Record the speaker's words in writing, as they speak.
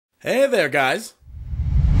Hey there, guys.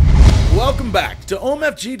 Welcome back to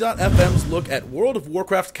OMFG.FM's look at World of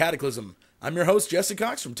Warcraft Cataclysm. I'm your host, Jesse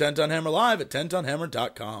Cox from 10 Ton Hammer Live at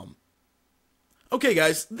 10tonhammer.com. Okay,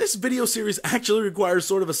 guys, this video series actually requires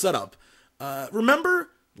sort of a setup.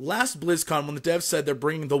 Remember last BlizzCon when the devs said they're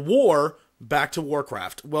bringing the war back to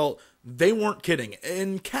Warcraft? Well, they weren't kidding.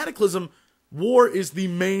 In Cataclysm, war is the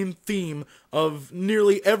main theme of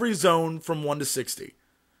nearly every zone from 1 to 60.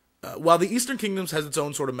 While the Eastern Kingdoms has its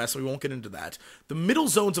own sort of mess, we won't get into that, the middle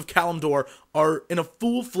zones of Kalimdor are in a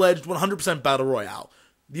full-fledged 100% battle royale.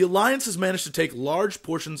 The Alliance has managed to take large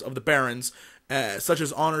portions of the Barrens, such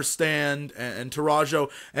as Honor's Stand and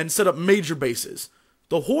Tarajo, and set up major bases.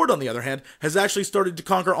 The Horde, on the other hand, has actually started to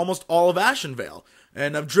conquer almost all of Ashenvale,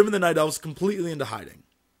 and have driven the Night Elves completely into hiding.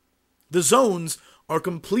 The zones are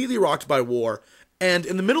completely rocked by war, and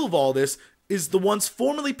in the middle of all this is the once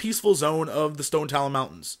formerly peaceful zone of the STONETALON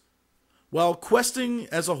Mountains. While questing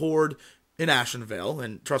as a horde in Ashenvale,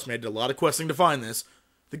 and trust me, I did a lot of questing to find this,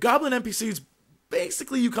 the Goblin NPCs,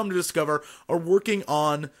 basically you come to discover, are working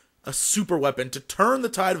on a super weapon to turn the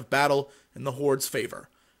tide of battle in the Horde's favor.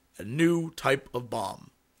 A new type of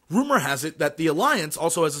bomb. Rumor has it that the Alliance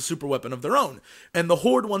also has a super weapon of their own, and the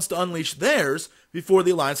Horde wants to unleash theirs before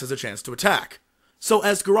the Alliance has a chance to attack. So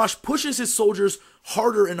as Garrosh pushes his soldiers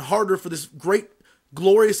harder and harder for this great,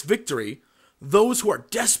 glorious victory, those who are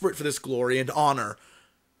desperate for this glory and honor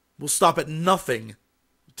will stop at nothing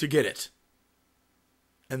to get it.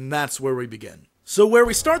 And that's where we begin. So where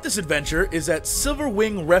we start this adventure is at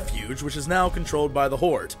Silverwing Refuge, which is now controlled by the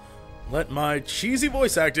Horde. Let my cheesy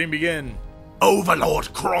voice acting begin.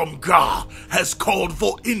 Overlord Cromgar has called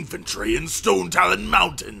for infantry in STONETALON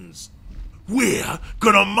Mountains. We're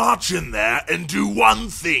gonna march in there and do one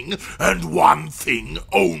thing and one thing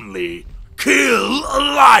only. Kill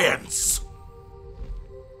Alliance!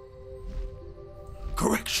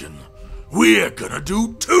 Correction. We're gonna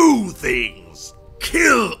do two things.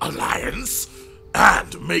 Kill Alliance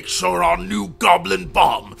and make sure our new goblin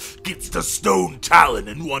bomb gets to STONETALON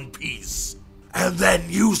in one piece. And then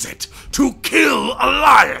use it to kill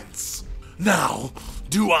Alliance. Now,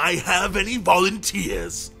 do I have any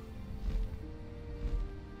volunteers?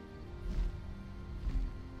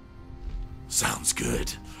 Sounds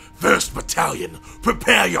good. 1st Battalion,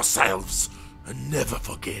 prepare yourselves. And never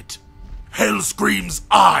forget, Hellscream's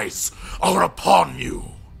eyes are upon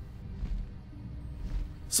you.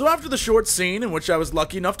 So after the short scene in which I was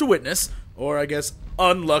lucky enough to witness, or I guess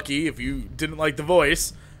unlucky if you didn't like the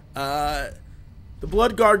voice, the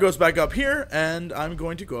Blood Guard goes back up here, and I'm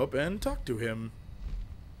going to go up and talk to him.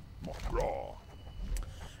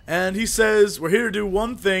 And he says, we're here to do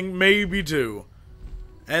one thing, maybe two.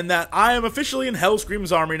 And that I am officially in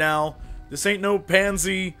Hellscream's army now. This ain't no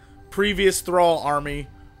pansy previous Thrall army.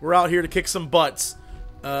 We're out here to kick some butts.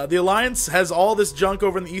 The Alliance has all this junk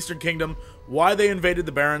over in the Eastern Kingdom. Why they invaded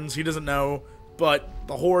the Barrens, he doesn't know. But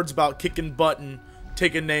the Horde's about kicking butt and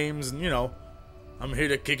taking names, and, you know, I'm here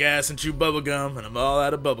to kick ass and chew bubblegum, and I'm all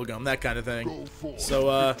out of bubblegum, that kind of thing. So,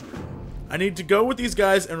 I need to go with these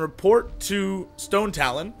guys and report to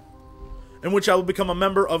STONETALON, in which I will become a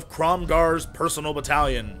member of Cromgar's personal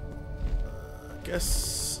battalion. I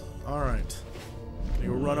guess... alright.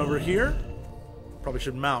 You'll run over here. Probably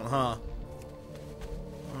should mount, huh?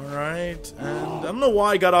 Alright, and I don't know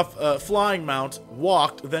why I got off flying mount,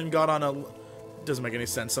 walked, then got on a... doesn't make any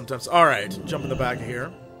sense sometimes. Alright, jump in the back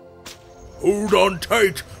here. Hold on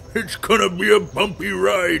tight, it's gonna be a bumpy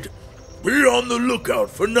ride. Be on the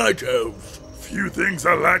lookout for night elves. Few things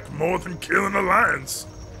I like more than killing Alliance.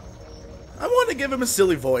 I want to give him a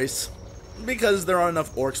silly voice, because there aren't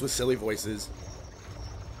enough orcs with silly voices.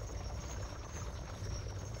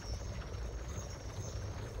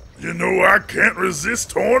 You know I can't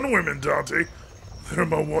resist Tauren women, Dante. They're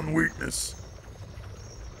my one weakness.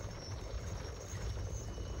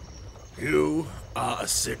 You are a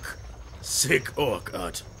sick orc,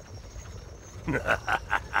 Ut.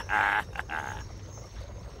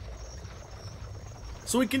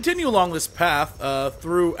 So we continue along this path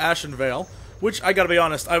through Ashenvale, which, I gotta be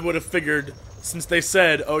honest, I would have figured, since they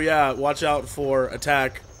said, oh yeah, watch out for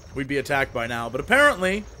attack, we'd be attacked by now. But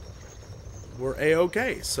apparently, we're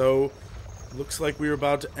A-okay, so looks like we're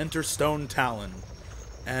about to enter STONETALON.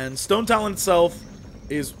 And STONETALON itself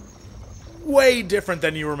is way different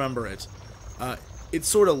than you remember it. It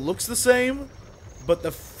sort of looks the same, but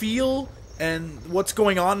the feel and what's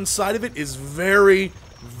going on inside of it is very,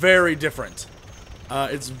 very different.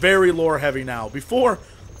 It's very lore heavy now. Before,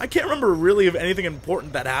 I can't remember really of anything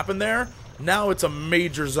important that happened there. Now it's a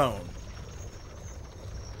major zone.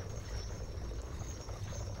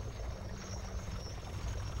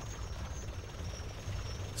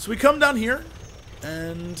 So we come down here,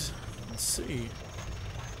 and let's see.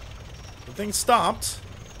 The thing stopped.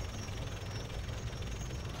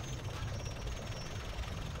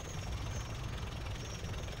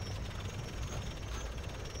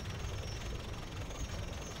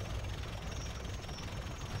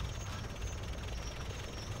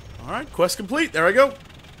 Alright, quest complete. There I go.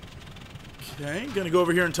 Okay, gonna go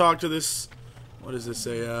over here and talk to this, what is this,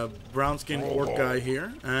 a brown-skinned orc guy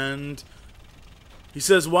here. And he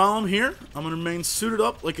says, while I'm here, I'm gonna remain suited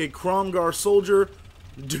up like a Kromgar soldier.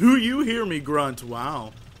 Do you hear me, grunt?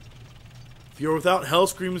 Wow. If you're without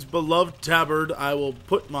Hellscream's beloved tabard, I will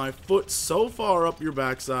put my foot so far up your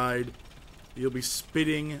backside, you'll be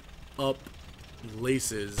spitting up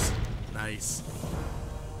laces. Nice.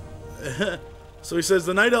 So he says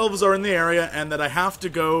the night elves are in the area and that I have to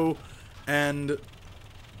go and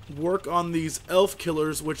work on these elf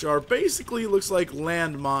killers, which are basically, looks like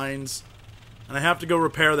landmines, and I have to go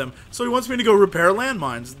repair them. So he wants me to go repair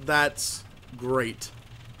landmines. That's great.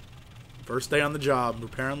 First day on the job,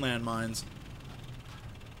 repairing landmines.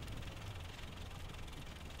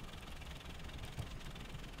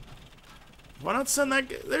 Why not send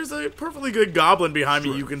that? There's a perfectly good goblin behind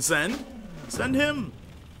me you can send. Send him.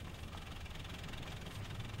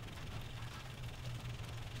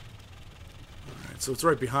 Alright, so it's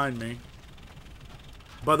right behind me.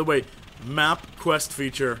 By the way, map quest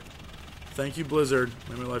feature. Thank you, Blizzard.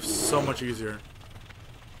 Made my life so much easier.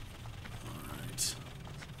 Alright.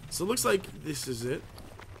 So it looks like this is it.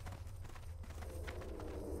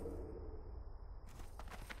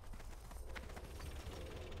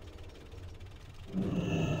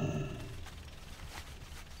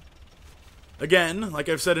 Again, like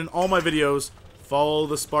I've said in all my videos, follow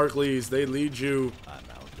the sparklies. They lead you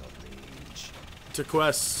to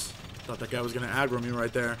quests. Thought that guy was going to aggro me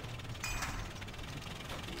right there.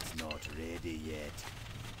 It's not ready yet.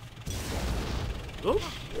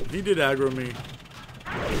 Oh, he did aggro me.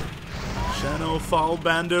 Channel foul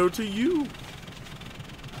bando to you.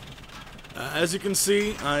 As you can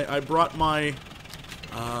see, I brought my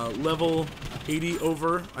level 80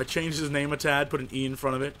 over. I changed his name a tad, put an E in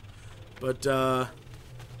front of it. But,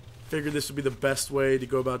 figured this would be the best way to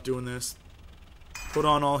go about doing this. Put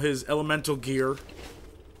on all his elemental gear,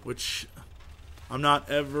 which I'm not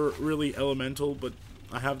ever really elemental, but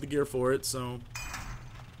I have the gear for it, so...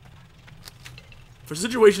 For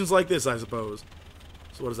situations like this, I suppose.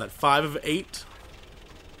 So what is that, 5 of 8?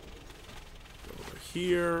 Go over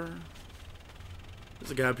here.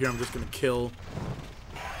 There's a guy up here I'm just gonna kill.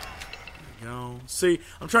 There we go. See,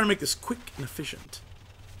 I'm trying to make this quick and efficient.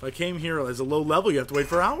 If I came here as a low level, you have to wait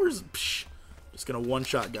for hours? Psh, just gonna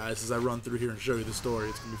one-shot guys as I run through here and show you the story.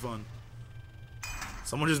 It's gonna be fun.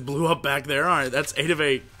 Someone just blew up back there. Alright, that's 8 of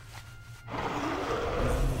 8.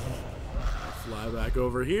 Fly back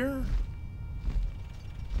over here.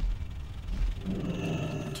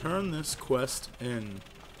 Turn this quest in.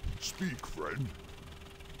 Speak, friend.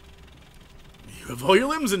 You have all your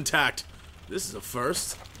limbs intact. This is a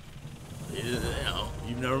first. You know,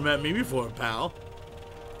 you've never met me before, pal.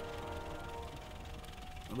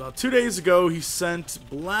 About 2 days ago, he sent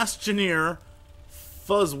Blastgeneer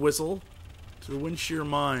Fuzzwhistle to Windshear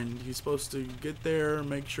Mine. He's supposed to get there and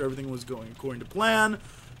make sure everything was going according to plan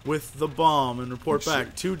with the bomb and report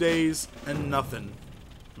back. 2 days and nothing.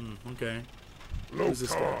 Okay. Who's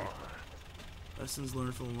this guy? Lessons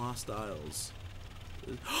learned from the Lost Isles.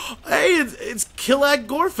 Hey, it's Killag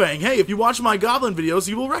Gorfang. Hey, if you watch my Goblin videos,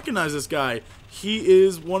 you will recognize this guy. He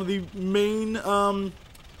is one of the main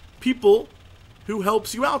people who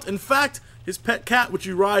helps you out. In fact, his pet cat, which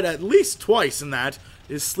you ride at least twice in that,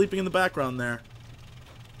 is sleeping in the background there.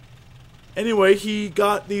 Anyway, he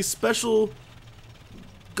got these special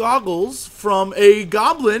goggles from a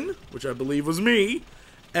goblin, which I believe was me,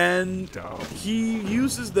 and he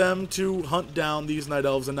uses them to hunt down these night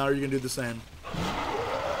elves, and now you're going to do the same.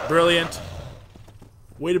 Brilliant.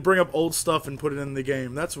 Way to bring up old stuff and put it in the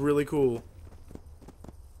game. That's really cool.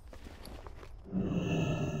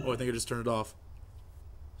 Oh, I think I just turned it off.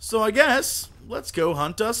 So I guess, let's go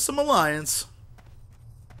hunt us some Alliance.